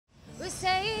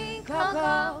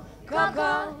Coco,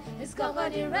 Coco, it's Coco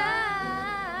the rock.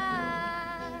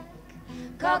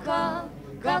 Coco,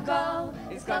 Coco,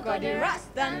 it's Coco the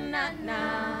Rasta na.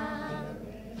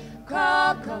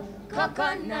 Coco,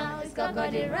 Coco now, it's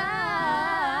Coco the rock.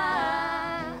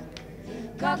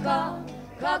 Coco,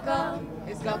 Coco,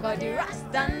 it's Coco the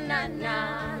Rasta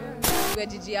na. We're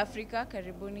GG Africa,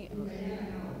 karibuni.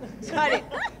 Sorry.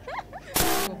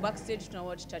 We're backstage to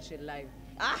watch Churchill live.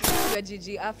 We're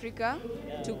GG Africa.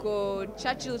 Tuko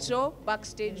Churchill Show,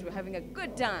 backstage. We're having a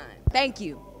good time. Thank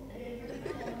you.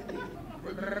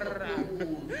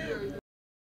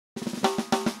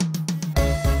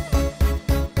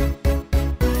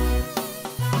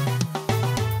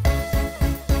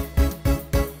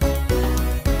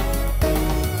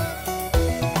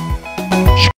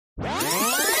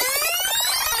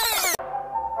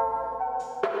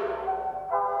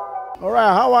 All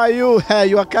right, how are you?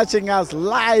 You are catching us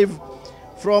live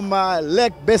from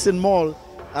Lake Basin Mall,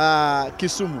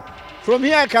 Kisumu. From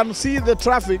here, I can see the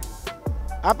traffic.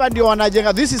 Hapa ndio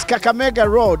wanajenga. This is Kakamega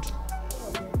Road,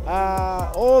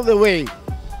 all the way.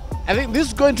 I think this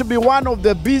is going to be one of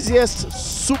the busiest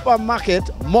supermarket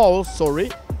malls,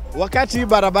 wakati hii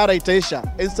barabara itaisha.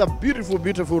 It's a beautiful,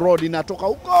 beautiful road. Inatoka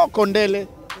huko Kondele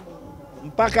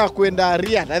mpaka kwenda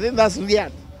Riyadh. I think that's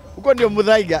Riyadh. Huko ndio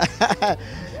Muthaiga.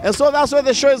 And so that's where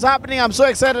the show is happening. I'm so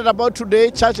excited about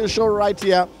today. Churchill Show right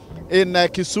here in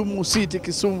Kisumu City,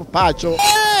 Kisumu Pacho.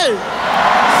 Hey!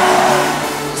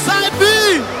 Side B!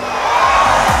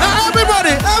 Now everybody!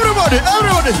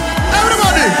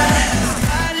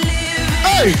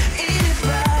 Hey!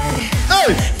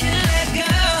 Hey!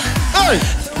 Hey!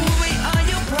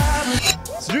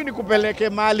 Sijui nikupeleke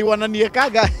mahali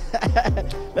wananiekaga.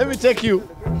 Let me take you.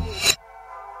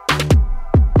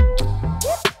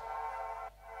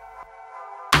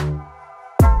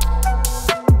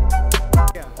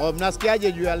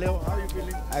 Mnasikiaje juu ya leo? How are you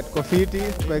feeling? Tuko fiti,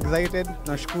 tuko excited,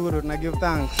 tunashukuru, na give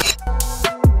thanks.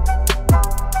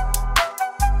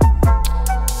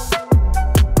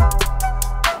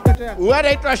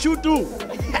 Unaitwa Shutu.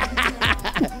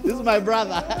 This is my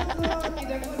brother.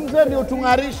 Mzee ndio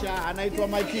tungarisha, anaitwa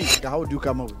Mikey. How do you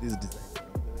come up with this design?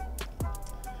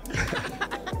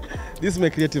 This is my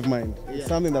creative mind. Yeah. It's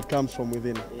something that comes from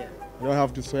within. Yeah. You don't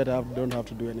have to sweat, don't have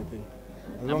to do anything.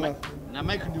 As long as, na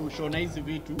Mike ndio ushona hizi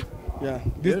vitu. yeah,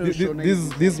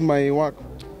 this is my work.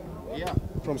 Yeah.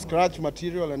 From scratch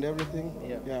material and everything.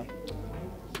 Yeah.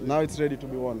 Now it's ready to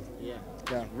be worn. Yeah.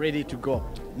 Yeah. Ready to go.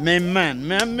 Main man.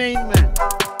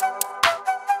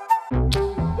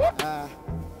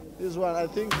 This one, I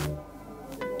think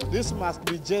this must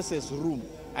be Jesse's room.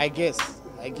 I guess.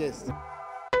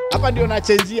 Hapa ndio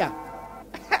nachenjia.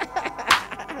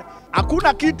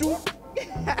 Hakuna kitu.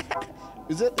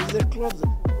 Is it clothes?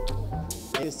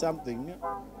 It's something.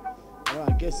 Oh,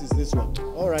 I guess it's this one.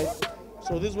 All right.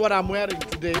 So this is what I'm wearing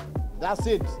today. That's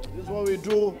it. This is what we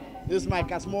do. This is my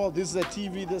Casmall. This is a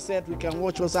TV. This set. We can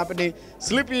watch what's happening.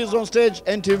 Sleepy is on stage.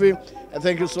 NTV. And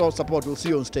thank you so much for support. We'll see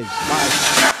you on stage. Bye.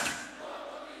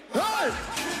 Hey!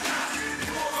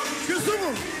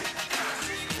 Kisumu!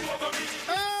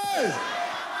 Hey!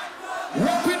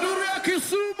 Rapinduria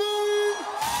Kisumu!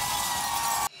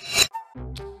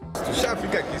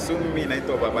 Tushafika Kisumu, mimi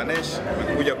naitwa Babanesh,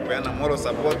 nimekuja kupeana moral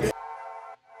support.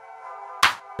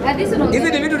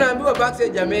 Hizi ni vitu naambiwa backstage,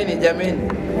 jameni.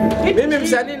 Mimi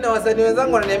msanii na wasanii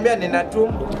wenzangu wananiambia nina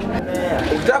tumbo.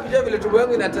 Ukitaka kujua vile tumbo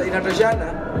yangu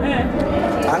inatoshana,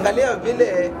 angalia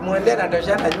vile Mwende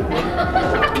anatoshana juu.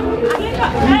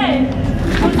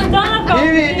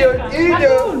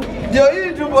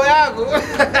 Hii tumbo yangu.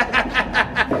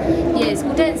 Yes,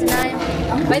 Kuten's nine.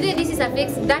 By the way, this is a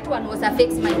fix. That one was a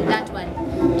fix, man. That one.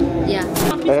 Yeah.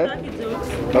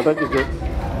 Thank you.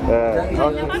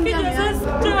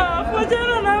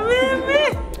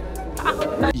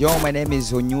 Yo, my name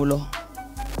is Onyulo.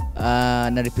 I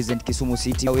represent Kisumu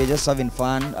City. We're just having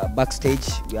fun backstage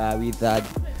with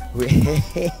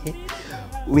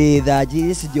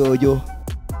Jesus Jojo.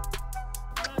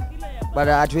 But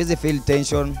hatuwezi feel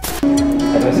tension.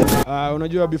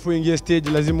 Unajua before ingie stage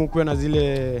lazima ukuwe na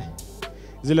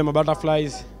zile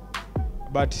butterflies,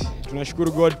 but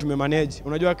tunashukuru God tumemanage.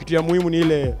 Unajua kitu ya muhimu ni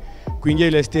ile kuingia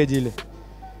ile stage ile,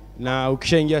 na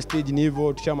ukishaingia stage ni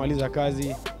hivyo, tushamaliza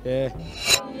kazi.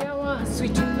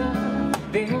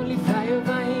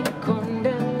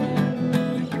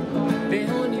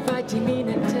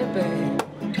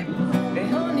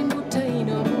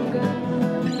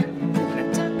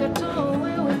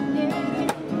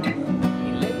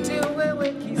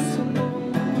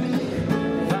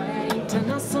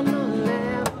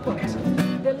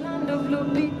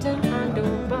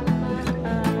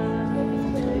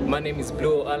 My name is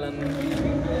Blue Alan.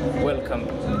 Welcome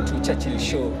to Churchill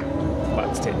Show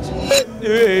backstage.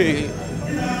 Hey,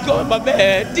 go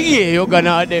babe, yo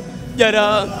ganade.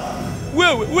 Jara.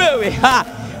 Wewe ha.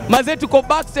 Maze tuko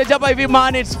backstage hapa hivi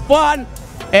man, it's fun.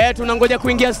 Tunangoja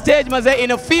kuingia stage maze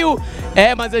in a few.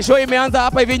 Maze show imeanza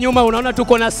hapa hivi nyuma, unaona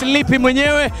tuko na Sleepy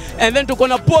mwenyewe and then tuko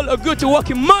na Paul Ogutu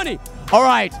working money. All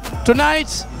right,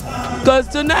 tonight, cause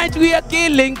tonight we are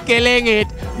killing it.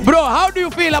 Bro, how do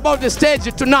you feel about the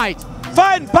stage tonight?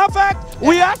 Fine, perfect.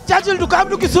 We are Churchill to come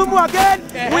to Kisumu again.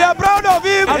 We are proud of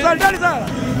him. Asanteni sana.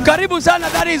 Karibu sana,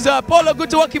 that is Paul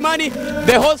Ogutu Wakimani,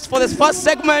 the host for this first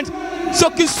segment. So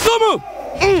Kisumu,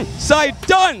 side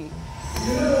done.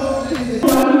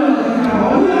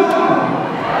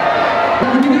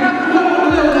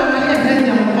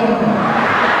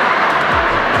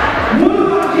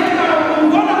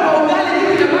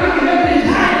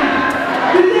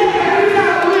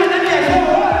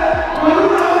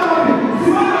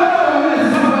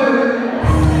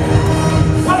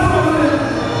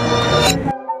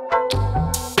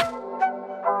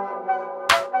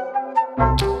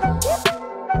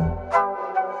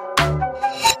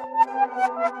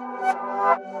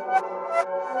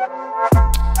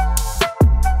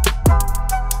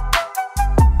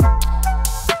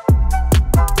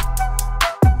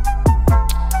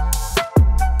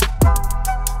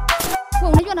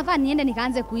 Niende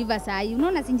nikaanze kuiva saa hii.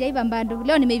 Unaona sinjaiva bado.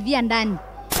 Leo nimeivia ndani.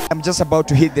 I'm just about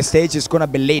to hit the stage. It's gonna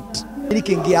be late.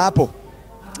 Nikiingia hapo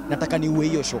nataka niue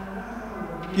hiyo show.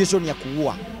 Hiyo show ni ya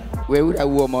kuua. Wewe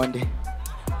utaua Mwende.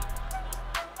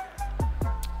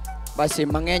 Basi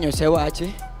mangenyo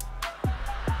sewache.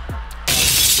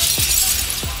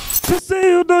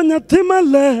 Pese yudo nyathi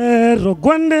malero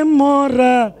gwande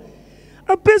mora.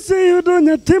 Apese yudo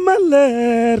nyathi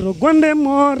malero gwande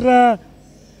mora.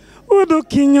 Udo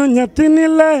kinyo nyathini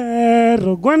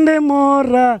lero gwande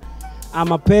mora.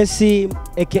 I'm a Pesi,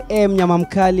 aka Mnyama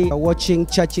Mkali, watching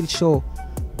Churchill Show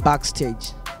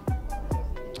backstage.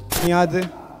 Niaje,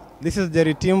 this is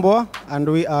Jerry Timbo and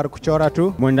we are Kuchora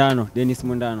 2. Mundano, Dennis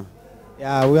Mundano.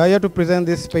 Yeah, we are here to present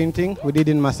this painting we did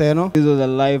in Maseno. This was a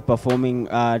live performing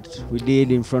art we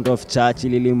did in front of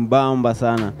Churchill Ilimbamba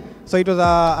sana. So it was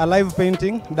a live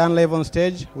painting done live on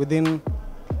stage within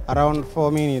around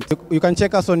 4 minutes. You can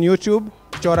check us on YouTube,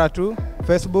 Kuchora 2,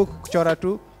 Facebook, Kuchora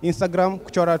 2, Instagram,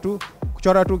 Kuchora 2,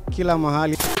 Kuchora 2 kila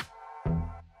mahali.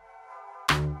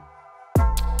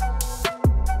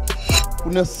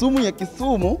 Kuna sumu ya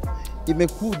Kisumu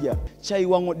imekuja, chai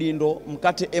wango dindo,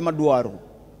 mkate ema duaro.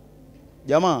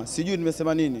 Jamaa, sijui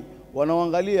nimesema nini.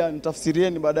 Wanaoangalia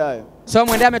nitafsirieni baadaye. So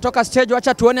Mwende ametoka stage,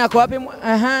 wacha tuone ako wapi.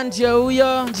 Aha, ndio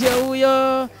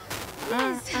huyo.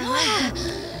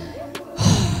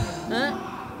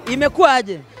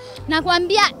 Imekuaje?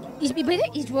 Nakwambia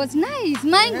it was nice.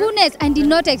 My goodness, I did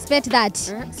not expect that.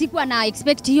 Sikuwa na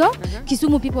expect hiyo.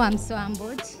 Kisumu people, I'm so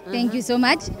humbled. Thank you so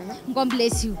much. God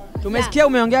bless you. Tumesikia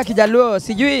umeongea Kijaluo,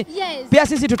 sijui. Yes. Pia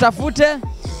sisi tutafute.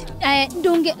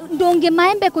 Donge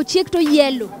maembe ko check to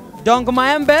yellow. Donge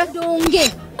maembe?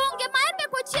 Donge maembe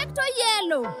ko check to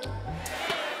yellow.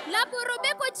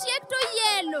 Laborobe ko check to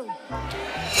yellow.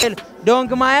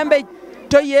 Donge maembe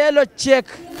to yellow check.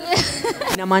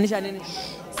 Inamaanisha nini?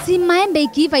 Si maembe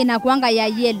ikiva inakuanga ya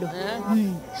yellow.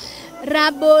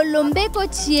 Rabolombe ko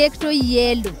check to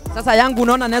yellow. Sasa yangu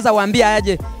unaona naweza waambia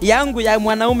aje? Yangu ya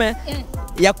mwanaume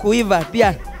ya kuiva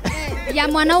pia. Ya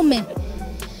mwanaume.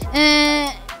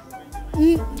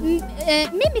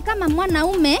 Mimi kama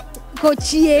mwanaume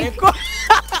kochie.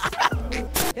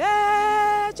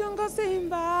 Chungo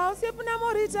simba usipuna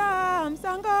morita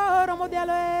msangoro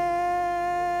modialo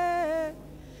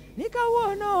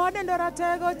nikauono adendora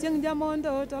tego cheng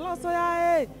jamondo toloso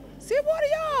yae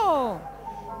siburio.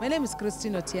 My name is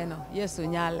Christine Otieno. Yes,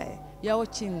 Unyale. You're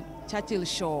watching Churchill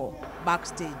Show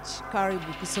backstage.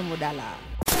 Karibu Kisumu Dala.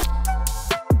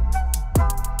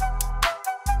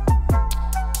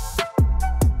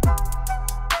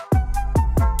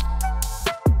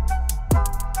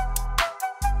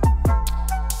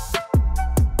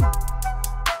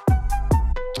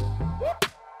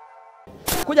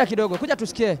 Kuja kidogo, kuja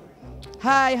tusikie.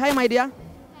 Hi my dear. Hi.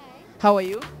 How are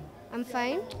you? I'm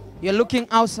fine. You're looking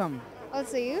awesome.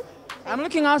 Also you? I'm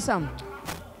looking awesome.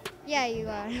 Yeah, you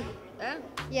are.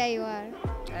 Yeah, you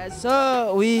are.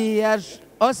 So we are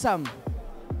awesome.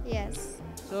 Yes.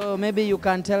 So maybe you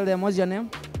can tell them what's your name?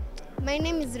 My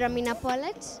name is Ramina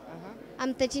Paulette.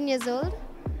 I'm 13 years old.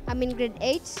 I'm in grade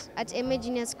 8 at MA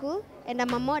Junior School, and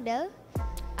I'm a model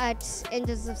at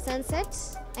Angels of Sunset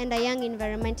and a young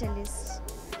environmentalist.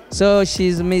 So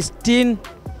she's Miss Teen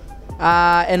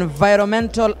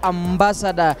Environmental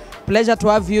Ambassador. Pleasure to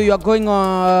have you. You are going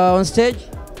on stage.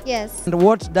 Yes. And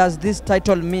what does this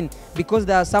title mean? Because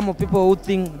there are some people who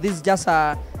think this is just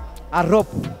a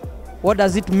rope. What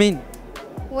does it mean?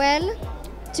 Well,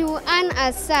 to earn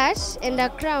a sash and a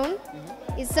crown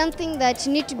is something that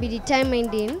you need to be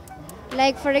determined in.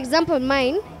 Like for example,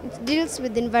 mine, it deals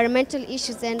with environmental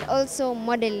issues and also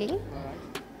modeling.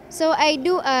 So I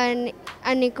do an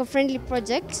eco-friendly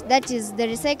project, that is the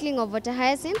recycling of water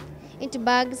hyacinth into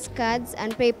bags, cards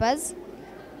and papers.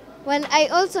 Well, I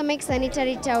also make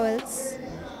sanitary towels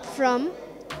from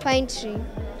pine tree.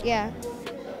 Yeah.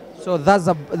 So that's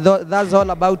all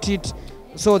about it.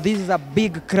 So this is a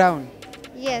big crown.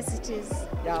 Yes, it is.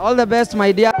 Yeah, all the best,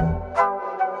 my dear.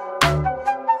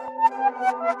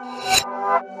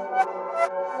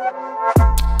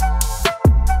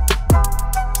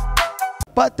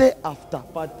 Party after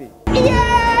party.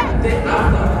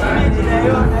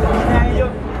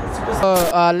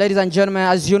 Ladies and gentlemen,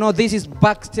 as you know, this is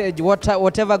backstage.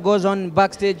 Whatever goes on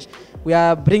backstage, we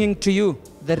are bringing to you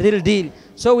the real deal.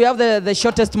 So we have the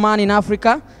shortest man in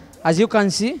Africa, as you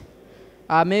can see.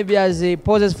 Maybe as he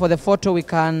poses for the photo, we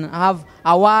can have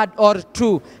a word or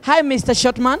two. Hi, Mr.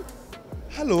 Shortman.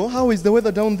 Hello, how is the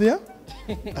weather down there?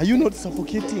 Are you not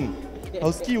suffocating?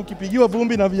 Hausikii ukipigiwa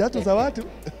vumbi na viatu za watu?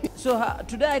 So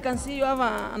today I can see you have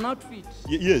an outfit.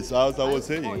 Yes, as I was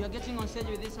saying. Oh, you're getting on stage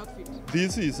with this outfit.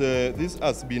 This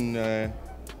has been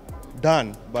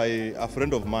done by a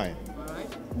friend of mine,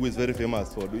 who is very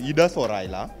famous for. He does for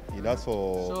Raila. He does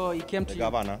for so he came the to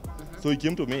governor. So he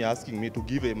came to me asking me to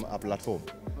give him a platform.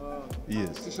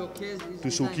 Yes. To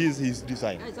showcase his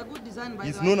design. Yeah, it's a good design by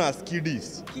It's the way. known as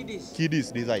Kiddies.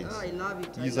 Kiddies Designs. Oh, I love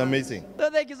it. He's amazing. So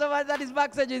thank you so much. That is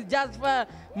backstage with Jasper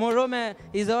Morome.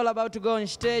 He's all about to go on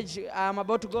stage. I'm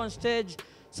about to go on stage.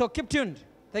 So keep tuned.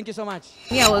 Thank you so much.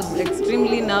 I was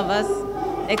extremely nervous.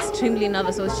 Extremely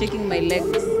nervous. I was shaking my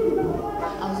legs.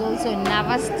 I was also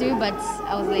nervous too, but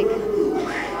I was like,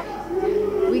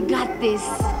 we got this.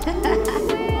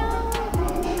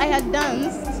 I had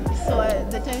danced, so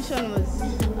the tension was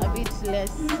a bit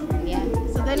less. Yeah.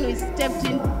 So then we stepped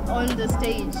in on the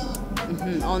stage.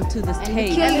 Onto the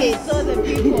stage. And we saw the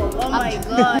people. Oh my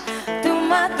God.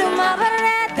 Tuma tuma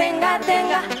barre tenga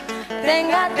tenga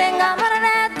tenga tenga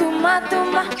barre tuma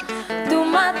tuma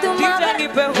tuma tuma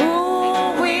Nipe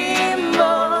huu wimbo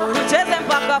ucheze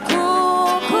mpaka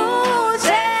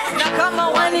kukuche, na kama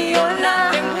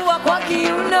waniona tengua kwa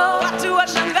kiuno, watu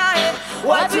washangae,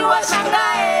 watu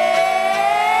washangae.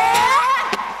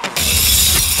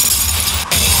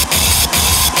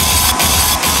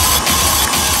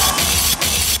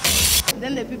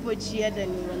 Then the people cheered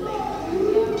and we were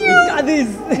like, we got this.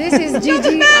 This is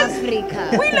Gigi Africa.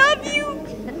 We love you.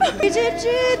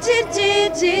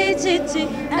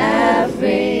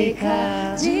 Africa.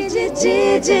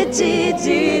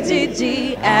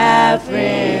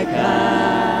 Africa.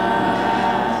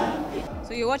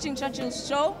 So you're watching Churchill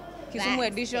Show, Kisumu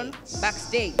edition,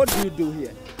 backstage. What do you do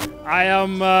here? I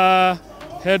am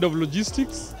head of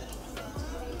logistics.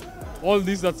 All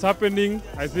this that's happening,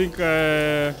 I think.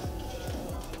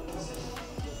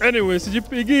 Anyway,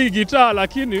 sijipigi guitar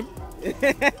lakini.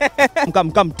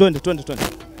 Come, 20.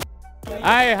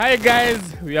 Hi guys,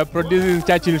 we are producing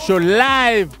Churchill Show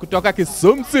live kutoka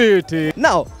Kisumu City.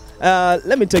 Now,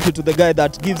 let me take you to the guy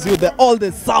that gives you all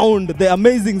the sound, the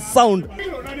amazing sound.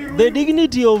 The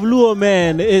dignity of Luo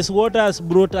men is what has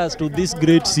brought us to this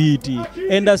great city.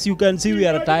 And as you can see, we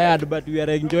are tired, but we are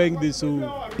enjoying this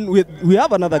show. We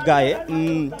have another guy.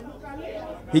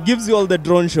 He gives you all the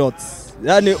drone shots.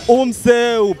 Yani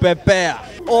umse upepea.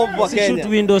 Shoot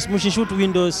Windows, msishoot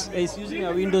Windows. He's using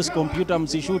a Windows computer,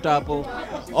 msishoot hapo.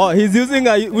 Oh, he's using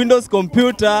a Windows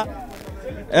computer,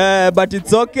 but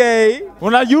it's okay.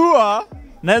 Unajua,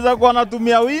 naweza kuwa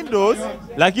natumia Windows,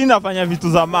 lakini nafanya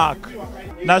vitu za Mac.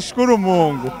 Nashukuru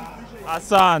Mungu.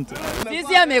 Asante.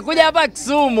 Sisi amekuja hapa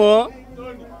Kisumu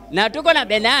na tuko na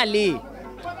Benali.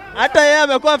 Hata yeye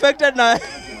amekuwa affected na.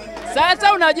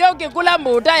 Sasa unajua ukikula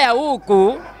mbuta ya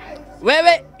huku,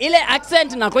 wewe ile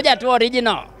accent nakuja tu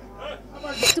original.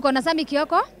 Tuko na Sami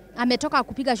Kioko, ametoka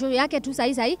kupiga show yake tu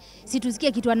sahi, si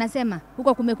tusikie kitu anasema.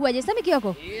 Huko kumekuwa je Sami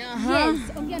Kioko? Yes,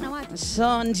 ongea na watu.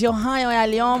 So ndio hayo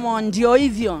yaliomo, ndio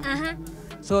hivyo.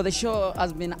 So the show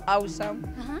has been awesome.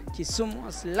 Kisumu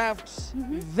has laughed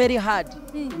very hard.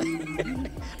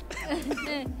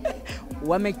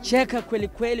 Wamecheka kweli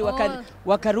kweli,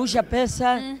 wakarusha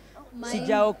pesa,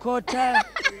 sijaokota.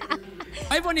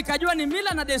 Kwa hivyo nikajua ni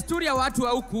mila na desturi ya watu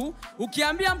wa huku,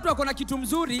 ukiambia mtu ako na kitu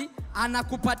mzuri,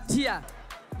 anakupatia.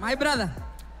 My brother,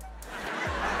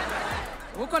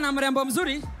 uko na mrembo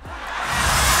mzuri?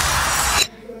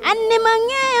 Ane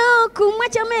mangeo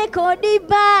kumwacha meko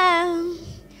diba.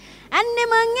 Ane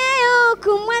mangeo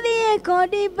kumwadhi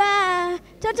kodiba.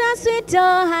 Toto sweet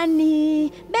oh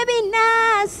honey. Baby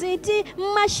na sweetie.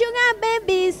 My sugar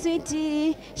baby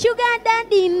sweetie. Sugar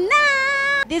daddy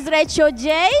na. This is Rachel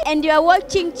J. And you are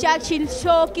watching Churchill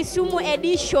Show Kisumu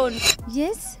edition.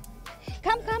 Yes.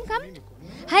 Come.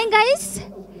 Hi guys.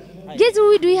 Guess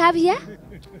who do we have here?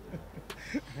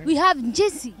 We have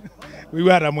Jesse. We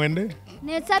were Mwende.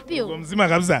 Nesapio. Uko mzima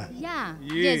kabisa? Yeah.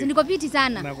 Yes, niko fiti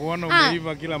sana. Na kuona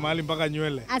umeiva kila mahali mpaka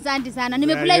nywele. Asante sana.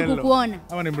 Nimefurahi kukuona.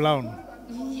 Kama ni brown.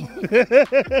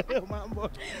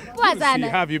 Poa sana.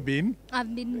 Have you been?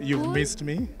 I've been. You've good. missed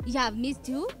me. Yeah, I've missed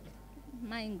you.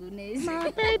 My goodness.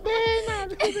 My baby.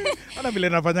 Ana vile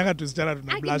nafanyanga tusichana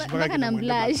tuna blush mpaka na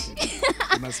blush.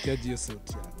 Unasikia hiyo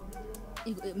sauti.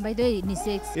 By the way, ni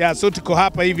sexy. Yeah, so tuko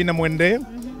hapa hivi na Mwende.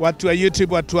 Watu wa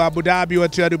YouTube, watu wa Abu Dhabi,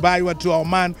 watu wa Dubai, watu wa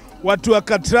Oman, watu wa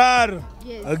Qatar.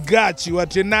 Yes. I got you.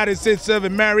 Watu wa United States of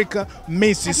America,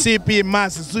 Mississippi,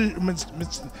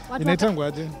 inaitangwa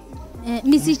aje?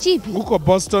 Mississippi. Huko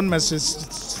Boston,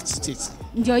 Massachusetts.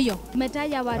 Ndio hiyo.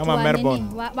 Umetaja watu wa nini?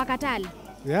 Wa Katali.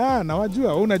 Yeah, na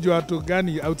wajua. Unajua watu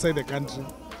gani outside the country?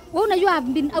 Wewe unajua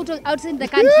I've been outside the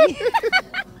country.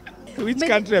 Which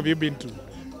country have you been to?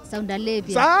 Saudi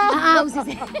Arabia.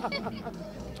 Usiseme.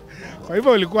 Kwa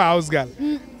hivyo ulikuwa house girl.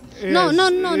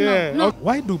 Yes. No.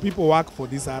 Why do people work for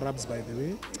these Arabs, by the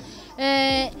way?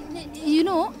 You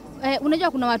know,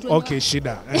 unajua kuna watu okay,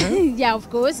 shida. Yeah, of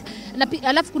course.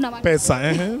 Alafu kuna watu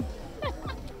pesa.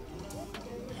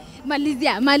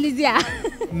 Malizia.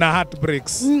 Na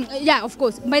heartbreaks. Yeah, of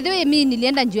course. By the way, mimi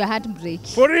nilienda njoo ya heartbreak.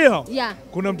 For real? Yeah.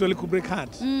 Kuna mtu alikubreak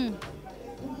heart?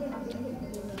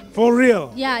 For real?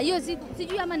 Yeah, hiyo siku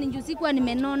sijui ama ni njoo siku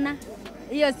nimenona.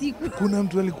 Hiyo siku. Kuna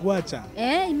mtu alikuacha?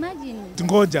 Imagine.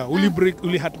 Ngoja,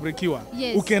 uli heartbreakiwa.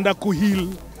 Yes. Ukaenda kuheal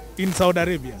in Saudi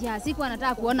Arabia. Yeah, siku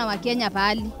anataka kuona wa Kenya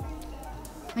pahali.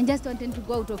 I just wanted to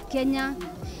go out of Kenya.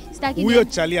 Huyo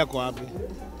chali yako wapi?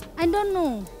 I don't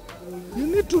know. You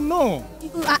need to know.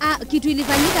 Kitu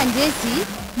ilifanyika Jesse,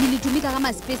 nilitumika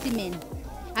kama specimen.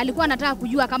 Alikuwa anataka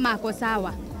kujua kama ako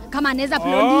sawa, kama anaweza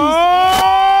blondies.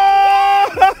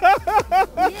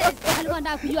 Yes, alikuwa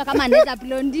anataka kujua kama anaweza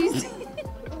blondies.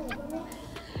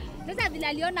 Sasa vile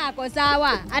aliona ako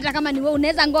sawa, hata kama ni wewe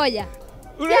unaweza ngoja.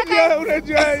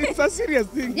 Unajua, it's a serious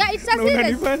thing. Yeah, it's a serious.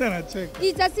 Unanifanya na check.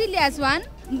 It's a serious one,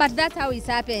 but that's how it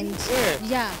happened.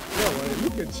 Yeah. Well,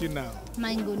 look at you now.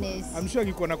 My goodness. I'm sure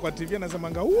akikuona kwa TV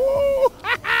anasemanga, "Woo!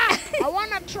 I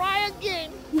want to try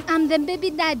again." I'm the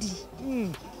baby daddy.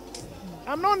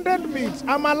 I'm not dead meat.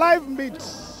 I'm alive meat.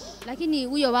 Lakini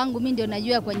huyo wangu mimi ndio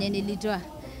najua kwenye nilitoa.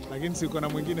 Lakini siko na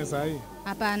mwingine saa hii.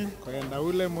 Hapana. Kwenda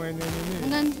ule mwenye nini?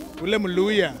 Nani? Ule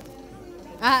Mluya.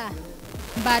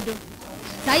 Bado.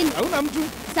 Sahi hauna mtu?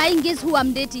 Sahi guess who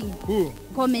I'm dating? Who?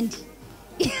 Comment.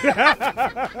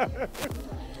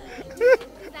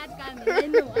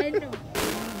 I know.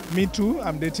 Me too.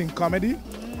 I'm dating comedy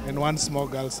and one small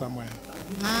girl somewhere.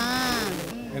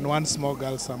 And one small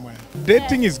girl somewhere.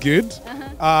 Dating is good.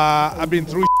 I've been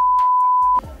through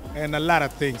and a lot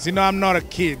of things. You know, I'm not a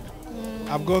kid.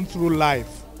 I've gone through life.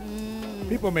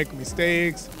 People make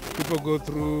mistakes. People go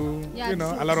through, you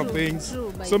know, a lot of things.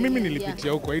 So mimi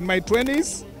nilipitia huko. In my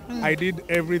 20s, I did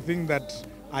everything that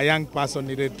a young person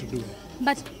needed to do.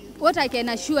 But what I can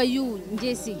assure you,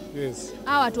 Jesse, yes.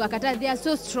 Hawa watu wa Qatar, they are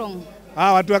so strong.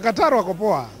 Watu wa Qatar wako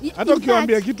poa. Hata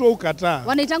ukiwaambia kitu au ukataa.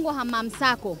 Wanaitangwa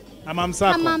hamamsako.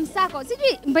 Hamamsako. Hamamsako.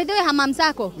 Sijui, by the way,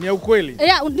 hamamsako. Ni ukweli?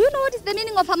 Yeah, do you know what is the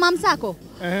meaning of hamamsako?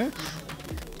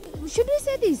 Should we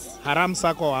say this? Haram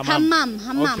sako or hamam?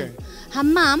 Hamam. Okay.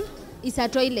 Hamam is a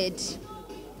toilet.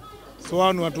 So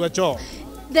wao ni watu wa choo.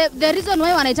 The reason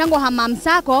why wanaitangwa hamam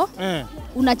sako,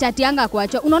 unachatianga kwa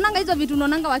choo. Unaonanga hizo vitu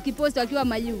unaonanga wakipost wakiwa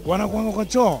mayu. Wanakuanga kwa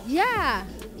choo? Yeah.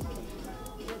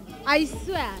 I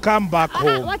swear. Come back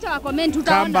home. Wacha wa comment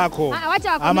utaona. Come back home.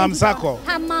 Wacha wa comment. Hamamsako.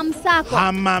 Hamamsako.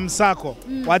 Hamamsako.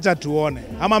 Wacha tuone.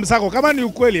 Hamamsako kama ni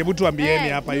ukweli hebu tuambieni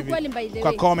hapa hivi.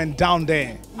 Kwa comment down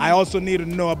there. I also need to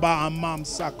know about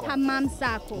hamamsako.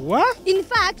 Hamamsako. What? In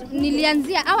fact,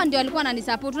 nilianzia hawa ndio walikuwa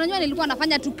wananisupport. Unajua nilikuwa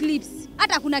nafanya tu clips.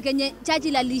 Hata kuna kenye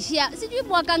Churchill alishia. Sijui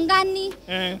mwaka ngani.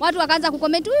 Watu wakaanza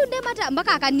kucomment huyu dem hata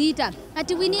mpaka akaniita.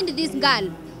 Ati we need this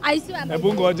girl. I swear.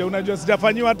 Hebu ngoja, unajua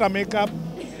sijafanyiwa hata makeup.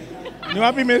 Ni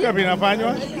wapi makeup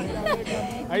inafanywa?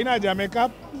 Haina haja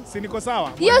makeup? Si niko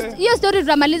sawa? Hiyo story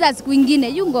tutamaliza siku nyingine.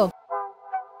 Yungo.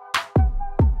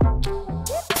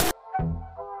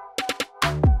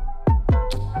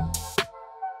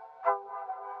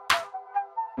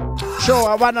 Show,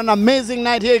 I've had an amazing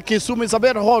night here in Kisumu. It's a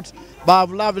bit hot, but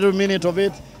I've loved every minute of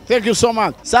it. Thank you so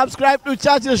much. Subscribe to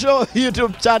Churchill Show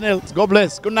YouTube channel. God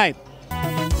bless. Good night.